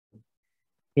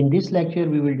In this lecture,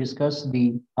 we will discuss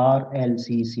the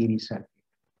RLC series circuit.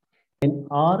 In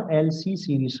RLC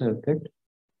series circuit,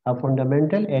 our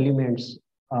fundamental elements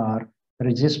are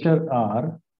resistor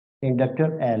R,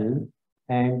 inductor L,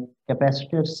 and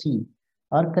capacitor C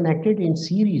are connected in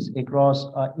series across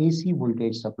a AC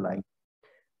voltage supply.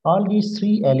 All these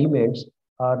three elements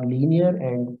are linear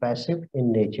and passive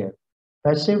in nature.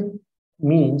 Passive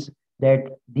means that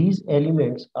these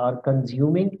elements are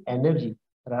consuming energy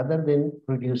rather than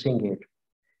producing it.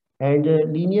 And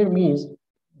linear means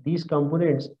these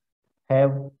components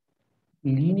have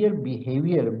linear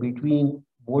behavior between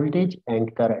voltage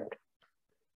and current.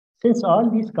 Since all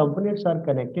these components are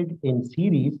connected in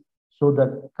series, so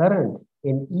the current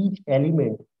in each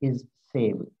element is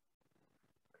same.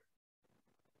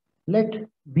 Let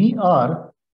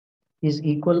VR is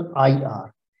equal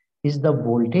IR is the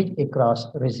voltage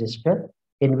across resistor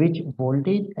in which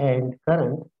voltage and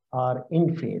current are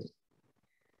in phase.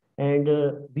 And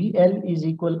VL is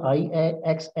equal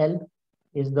IXL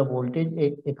is the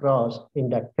voltage across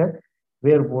inductor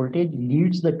where voltage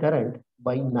leads the current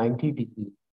by 90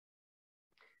 degrees.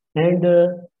 And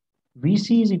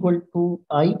VC is equal to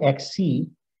IXC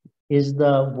is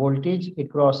the voltage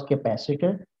across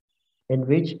capacitor in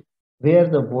which where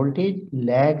the voltage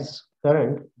lags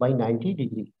current by 90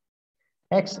 degrees.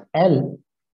 XL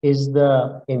is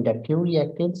the inductive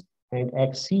reactance and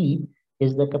XC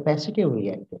is the capacitive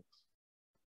reactance.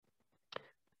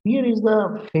 Here is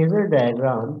the phasor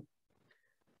diagram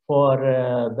for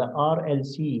the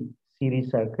RLC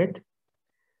series circuit,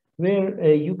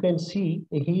 where you can see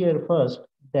here first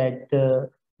that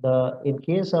in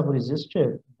case of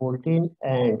resistor, voltage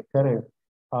and current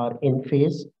are in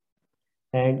phase,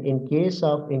 and in case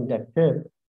of inductor,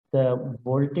 the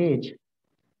voltage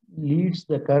leads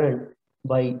the current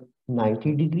by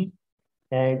 90 degree,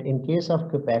 and in case of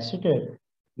capacitor,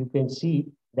 you can see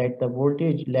that the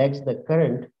voltage lags the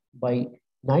current by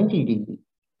 90 degree.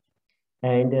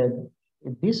 And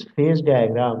this phase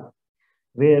diagram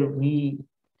where we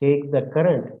take the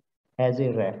current as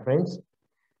a reference,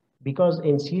 because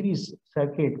in series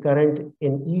circuit current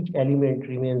in each element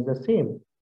remains the same.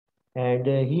 And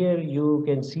here you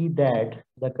can see that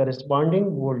the corresponding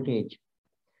voltage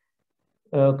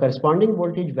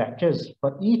vectors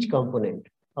for each component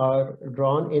are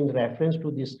drawn in reference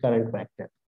to this current vector.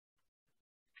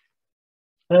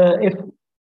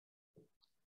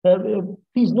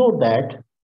 Please note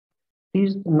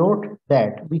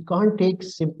that we can't take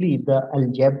simply the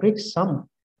algebraic sum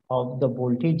of the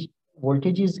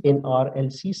voltages in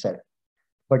RLC circuit,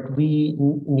 but we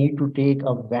need to take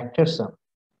a vector sum.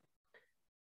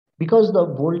 Because the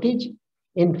voltage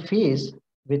in phase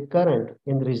with current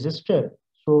in resistor,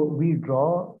 so we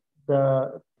draw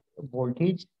the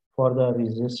voltage for the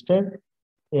resistor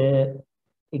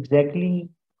exactly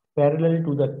parallel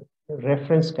to the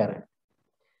reference current.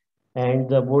 And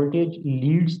the voltage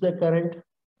leads the current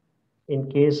in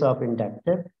case of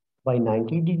inductor by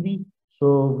 90 degree.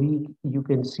 So you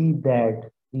can see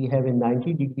that we have a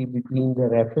 90 degree between the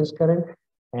reference current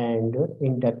and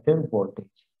inductor voltage.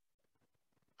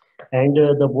 And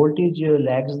the voltage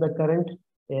lags the current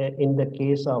in the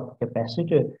case of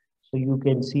capacitor. So you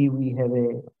can see we have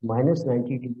a minus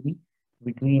 90 degree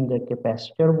between the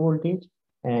capacitor voltage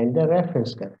and the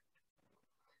reference current.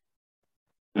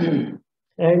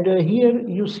 And here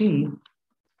you see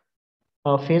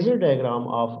a phasor diagram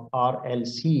of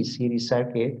RLC series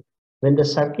circuit when the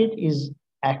circuit is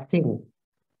acting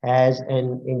as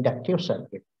an inductive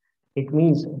circuit. It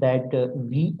means that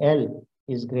VL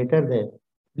is greater than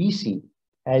VC,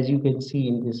 as you can see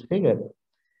in this figure.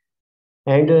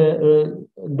 And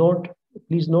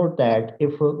please note that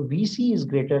if VC is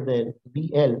greater than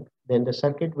VL, then the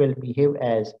circuit will behave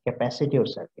as capacitive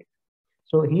circuit.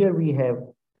 So here we have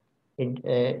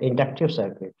inductive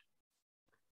circuit.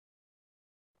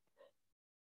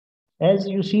 As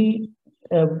you see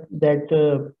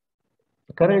that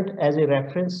current as a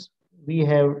reference we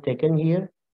have taken here,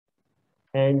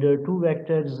 and two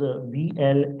vectors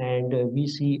VL and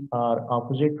VC are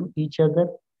opposite to each other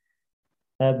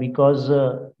because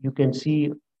you can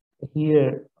see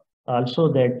here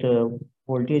also that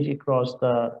voltage across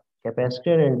the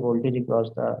capacitor and voltage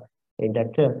across the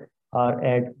inductor are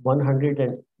at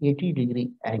 180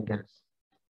 degree angles.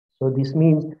 So this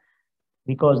means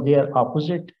because they are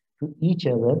opposite to each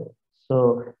other,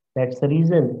 so that's the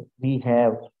reason we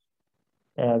have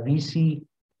VC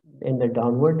in the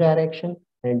downward direction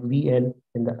and VL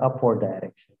in the upward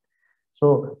direction.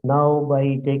 So now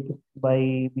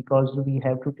because we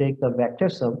have to take the vector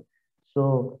sum,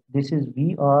 so this is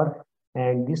VR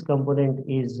and this component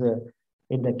is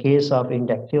In the case of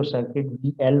inductive circuit,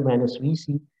 VL minus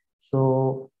VC.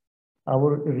 So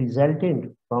our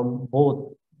resultant from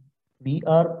both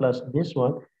VR plus this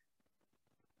one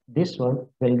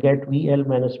will get VL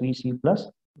minus VC plus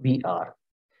VR.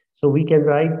 So we can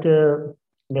write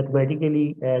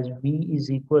mathematically as V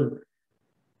is equal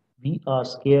VR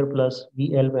square plus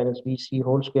VL minus VC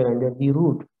whole square under the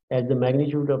root as the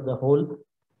magnitude of the whole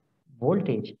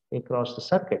voltage across the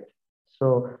circuit.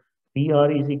 So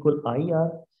VR is equal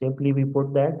IR, simply we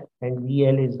put that, and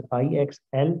VL is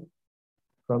IXL.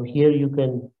 From here you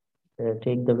can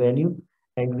take the value,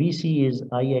 and VC is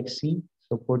IXC,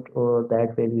 so put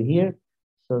that value here.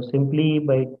 So simply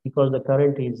because the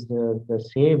current is the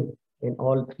same in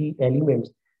all three elements,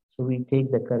 so we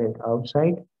take the current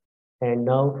outside, and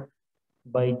now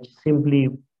by simply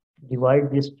divide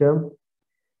this term,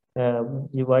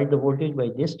 divide the voltage by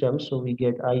this term, so we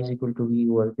get I is equal to V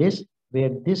over this, where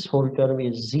this whole term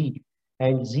is Z,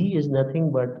 and Z is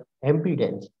nothing but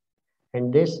impedance,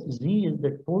 and this Z is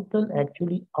the total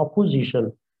actually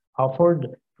opposition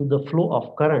offered to the flow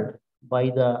of current by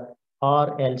the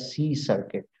RLC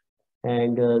circuit,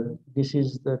 and this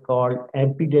is called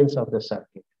impedance of the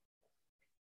circuit.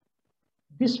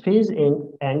 This phase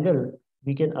angle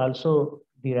we can also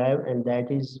derive, and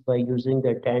that is by using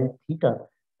the tan theta,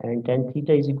 and tan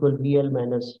theta is equal VL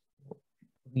minus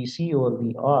VC over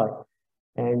VR,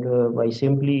 and by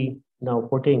simply now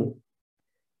putting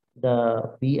the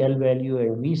VL value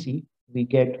and VC, we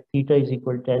get theta is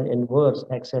equal to tan inverse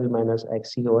XL minus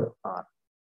XC over R.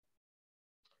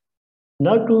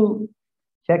 Now to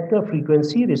check the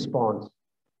frequency response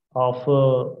of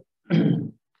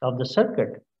of the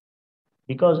circuit,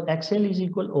 because XL is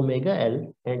equal omega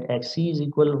L and XC is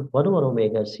equal 1 over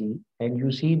omega C, and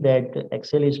you see that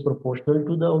XL is proportional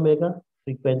to the omega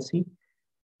frequency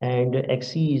and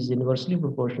XC is inversely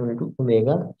proportional to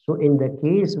omega. So in the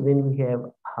case when we have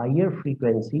higher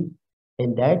frequency,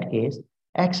 in that case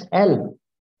XL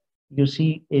you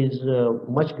see is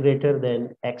much greater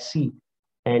than XC,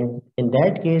 and in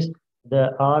that case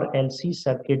the RLC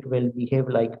circuit will behave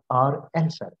like RL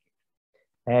circuit.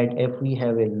 And if we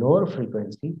have a lower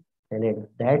frequency, then in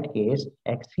that case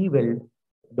XC will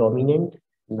dominate.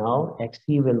 Now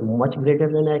XC will much greater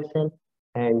than XL,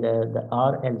 and the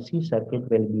RLC circuit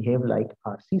will behave like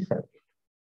RC circuit.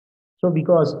 So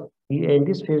because in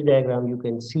this phase diagram you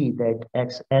can see that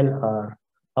XL are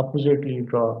oppositely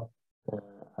draw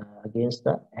against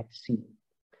the XC.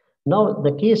 Now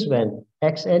the case when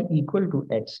XL equal to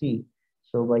XC,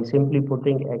 so by simply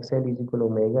putting XL is equal to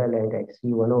omega L and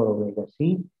XC 1 over omega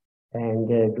C, and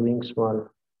doing small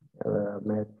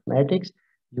mathematics,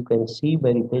 you can see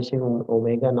by replacing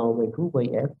omega now by 2 by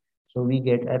F, so we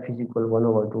get F is equal to 1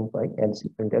 over 2 by LC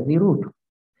under the root.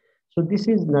 So this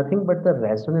is nothing but the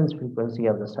resonance frequency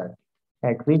of the circuit,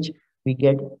 at which we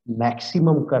get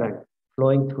maximum current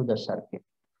flowing through the circuit.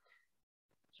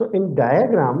 So in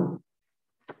diagram,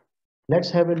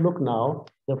 let's have a look now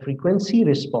the frequency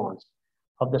response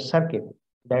of the circuit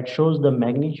that shows the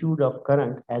magnitude of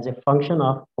current as a function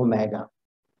of omega.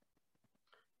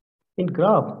 In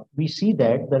graph, we see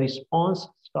that the response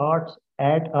starts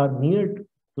at or near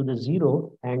to the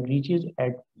zero and reaches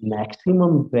at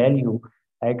maximum value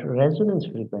at resonance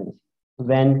frequency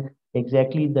when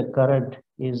exactly the current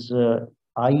is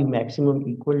I maximum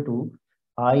equal to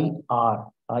IR.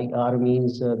 IR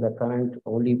means the current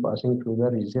only passing through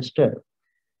the resistor,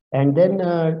 and then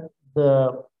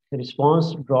the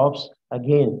response drops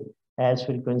again as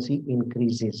frequency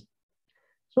increases.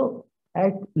 So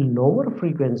at lower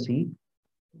frequency,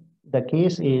 the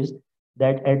case is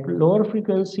that at lower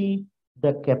frequency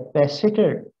the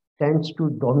capacitor tends to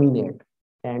dominate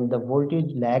and the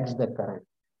voltage lags the current.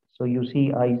 So you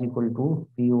see I is equal to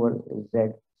V over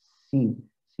ZC,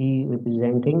 C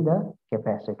representing the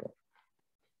capacitor.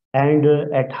 And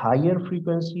at higher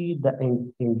frequency, the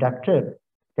inductor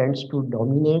tends to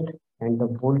dominate and the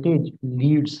voltage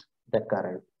leads the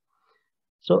current.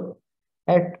 So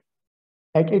at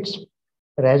its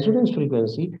resonance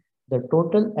frequency, the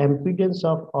total impedance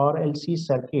of RLC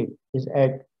circuit is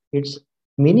at its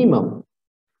minimum,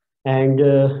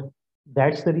 and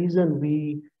that's the reason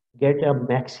we get a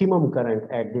maximum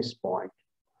current at this point.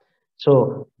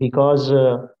 So because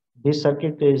this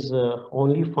circuit is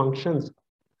only functions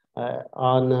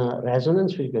on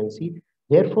resonance frequency,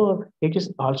 therefore it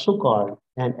is also called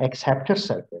an acceptor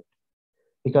circuit,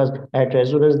 because at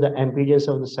resonance the impedance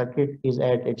of the circuit is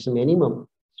at its minimum,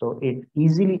 so it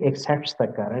easily accepts the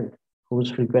current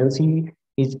whose frequency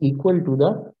is equal to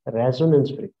the resonance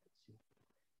frequency.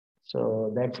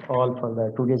 So that's all for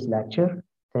the today's lecture.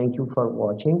 Thank you for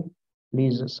watching.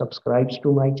 Please subscribe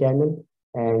to my channel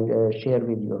and share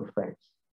with your friends.